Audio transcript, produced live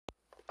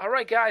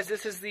Alright guys,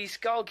 this is the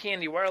Skull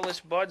Candy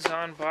Wireless Buds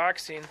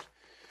unboxing.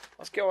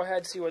 Let's go ahead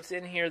and see what's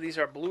in here. These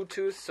are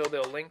Bluetooth, so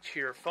they'll link to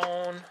your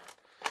phone,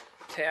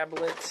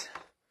 tablet,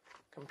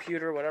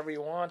 computer, whatever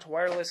you want,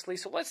 wirelessly.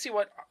 So let's see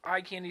what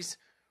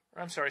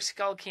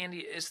Skull Candy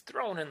is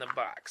thrown in the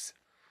box.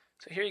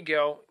 So here you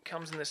go. It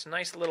comes in this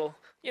nice little,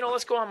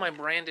 let's go on my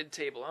branded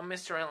table. I'm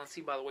Mr.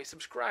 LNC, by the way.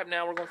 Subscribe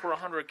now. We're going for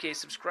 100K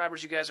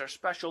subscribers. You guys are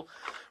special.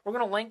 We're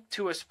going to link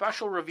to a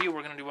special review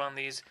we're going to do on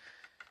these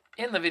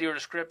in the video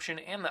description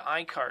and the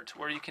iCart,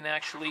 where you can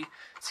actually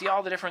see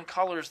all the different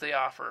colors they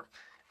offer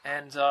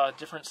and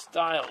different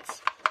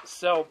styles.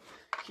 So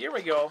here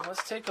we go.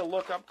 Let's take a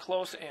look up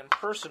close and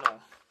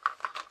personal.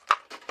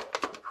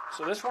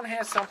 So this one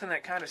has something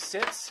that kind of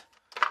sits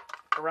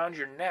around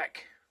your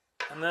neck,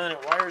 and then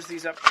it wires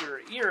these up to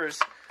your ears,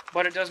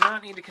 but it does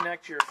not need to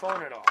connect to your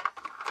phone at all.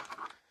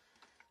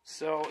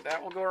 So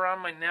that will go around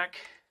my neck.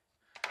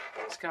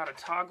 It's got a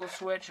toggle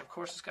switch. Of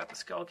course, it's got the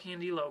Skull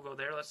Candy logo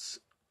there. Let's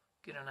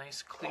get a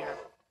nice clear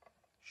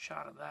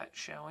shot of that,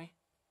 shall we?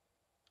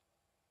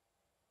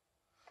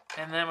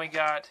 And then we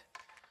got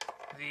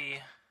the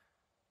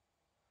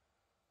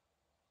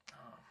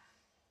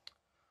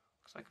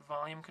looks like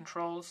volume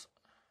controls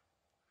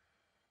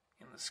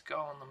in the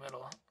skull in the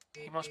middle.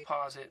 You must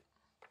pause it,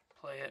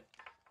 play it.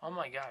 Oh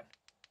my god.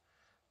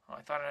 Oh,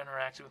 I thought it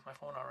interacted with my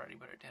phone already,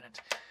 but it didn't.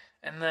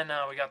 And then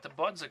we got the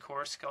buds, of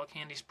course. Skull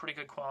Candy's pretty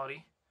good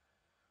quality.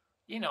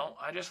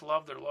 I just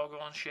love their logo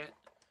and shit.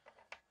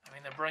 I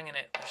mean, they're bringing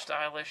it. They're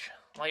stylish,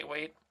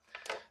 lightweight.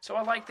 So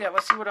I like that.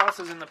 Let's see what else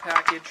is in the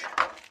package.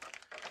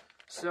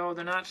 So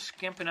they're not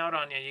skimping out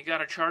on you. You got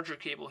a charger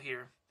cable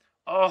here.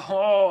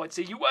 Oh, it's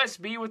a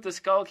USB with the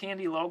Skull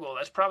Candy logo.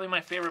 That's probably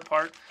my favorite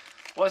part.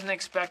 Wasn't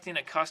expecting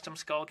a custom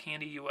Skull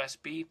Candy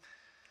USB.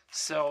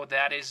 So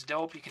that is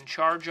dope. You can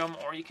charge them,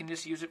 or you can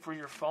just use it for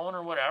your phone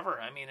or whatever.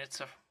 I mean, it's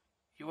a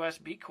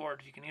USB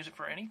cord. You can use it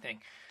for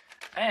anything.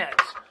 And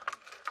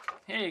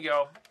here you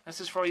go. This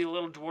is for you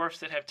little dwarfs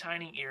that have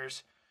tiny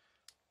ears.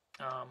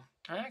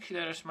 Actually,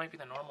 that just might be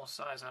the normal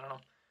size. I don't know.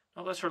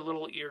 No, that's for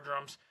little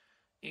eardrums.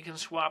 You can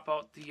swap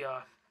out the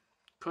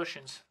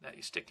cushions that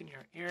you stick in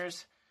your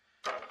ears.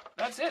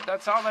 That's it.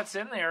 That's all that's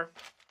in there.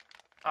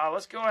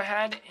 Let's go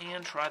ahead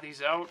and try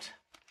these out.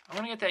 I'm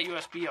going to get that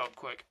USB out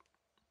quick.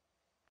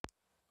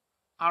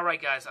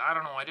 Alright guys, I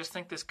don't know. I just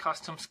think this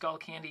custom Skull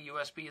Candy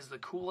USB is the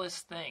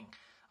coolest thing.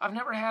 I've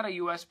never had a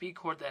USB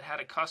cord that had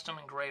a custom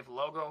engraved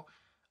logo.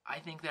 I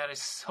think that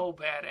is so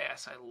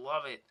badass. I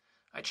love it.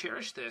 I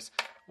cherish this.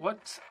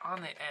 What's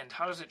on the end?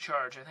 How does it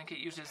charge? I think it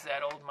uses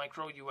that old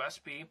micro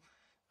USB.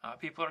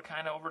 People are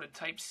kind of over to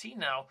Type-C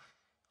now,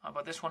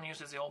 but this one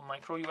uses the old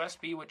micro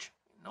USB, which,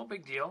 no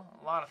big deal.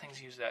 A lot of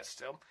things use that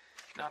still.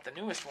 Not the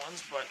newest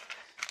ones, but...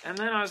 And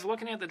then I was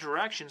looking at the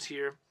directions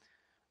here.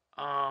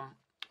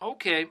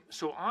 Okay,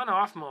 so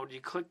on-off mode,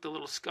 you click the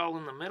little skull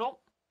in the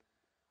middle.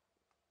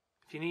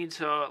 If you need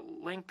to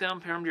link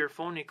them, pair them to your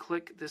phone, you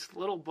click this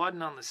little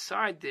button on the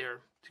side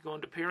there to go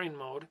into pairing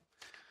mode.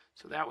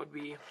 So that would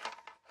be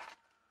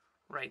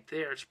right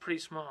there. It's pretty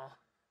small.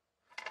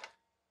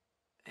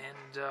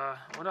 And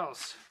what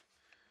else?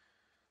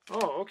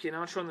 Oh, okay,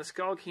 now it's showing the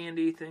Skull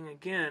Candy thing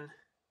again. It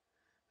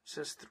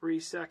says 3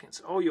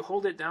 seconds. Oh, you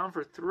hold it down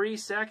for 3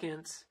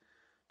 seconds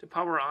to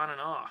power on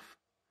and off.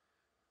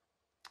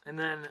 And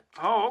then,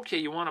 oh, okay,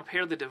 you want to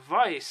pair the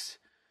device.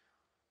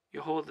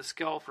 You hold the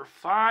skull for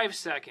 5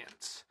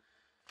 seconds.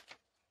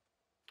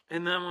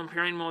 And then when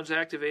pairing mode's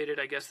activated,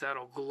 I guess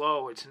that'll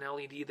glow. It's an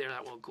LED there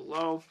that will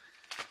glow.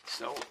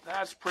 So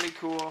that's pretty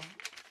cool.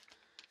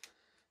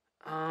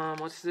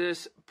 What's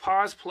this?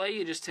 Pause play.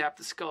 You just tap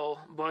the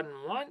skull button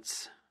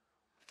once.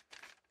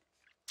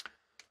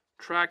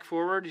 Track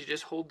forward. You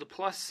just hold the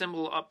plus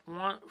symbol up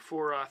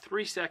for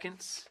 3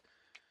 seconds.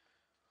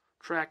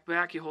 Track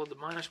back. You hold the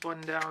minus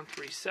button down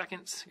 3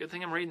 seconds. Good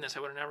thing I'm reading this. I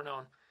would have never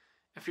known.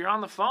 If you're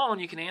on the phone,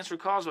 you can answer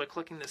calls by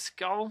clicking the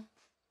skull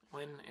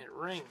when it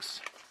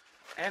rings.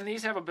 And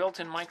these have a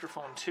built-in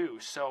microphone too,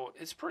 so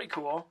it's pretty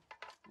cool.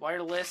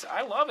 Wireless.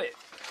 I love it.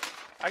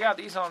 I got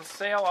these on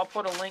sale. I'll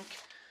put a link.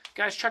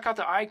 Guys, check out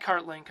the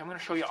iCart link. I'm going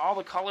to show you all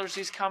the colors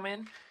these come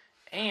in,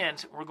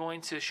 and we're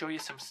going to show you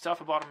some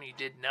stuff about them you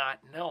did not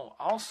know.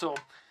 Also,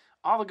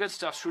 all the good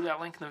stuff's through that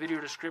link in the video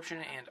description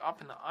and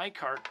up in the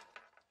iCart.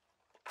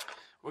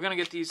 We're going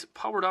to get these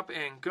powered up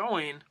and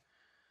going.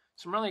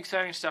 Some really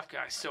exciting stuff,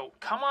 guys. So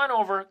come on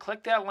over,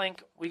 click that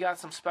link. We got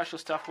some special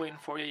stuff waiting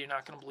for you. You're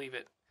not going to believe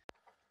it.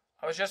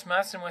 I was just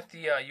messing with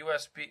the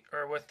USB,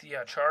 or with the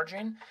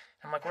charging.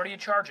 I'm like, where do you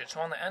charge it? So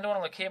on the end of one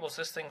of the cables,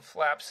 this thing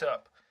flaps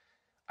up.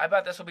 I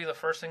bet this will be the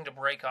first thing to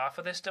break off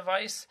of this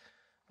device,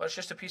 but it's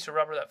just a piece of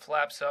rubber that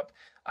flaps up.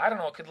 I don't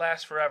know, it could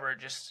last forever. It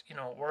just,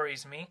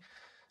 worries me.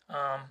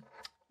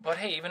 But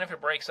hey, even if it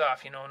breaks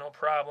off, no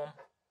problem.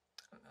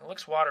 It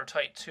looks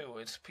watertight too.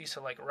 It's a piece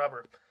of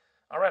rubber.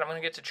 Alright, I'm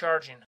going to get to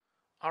charging.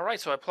 Alright,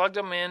 so I plugged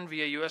them in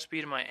via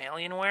USB to my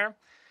Alienware.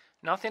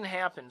 Nothing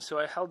happened, so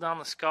I held down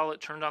the skull,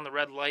 it turned on the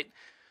red light.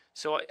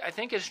 So I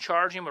think it's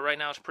charging, but right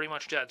now it's pretty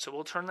much dead. So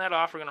we'll turn that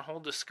off. We're going to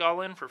hold the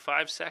skull in for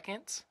 5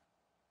 seconds.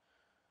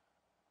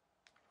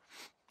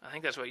 I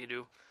think that's what you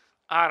do.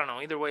 I don't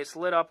know. Either way, it's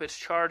lit up. It's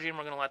charging.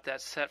 We're going to let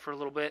that set for a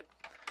little bit.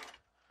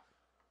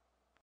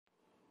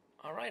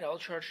 Alright, all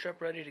charged up,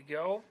 ready to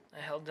go.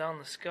 I held down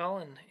the skull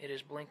and it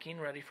is blinking,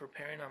 ready for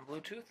pairing on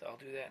Bluetooth. I'll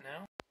do that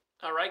now.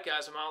 Alright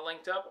guys, I'm all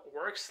linked up.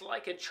 Works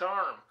like a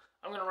charm.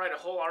 I'm going to write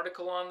a whole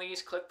article on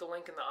these. Click the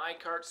link in the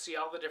iCard, see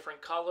all the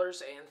different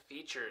colors and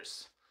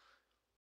features.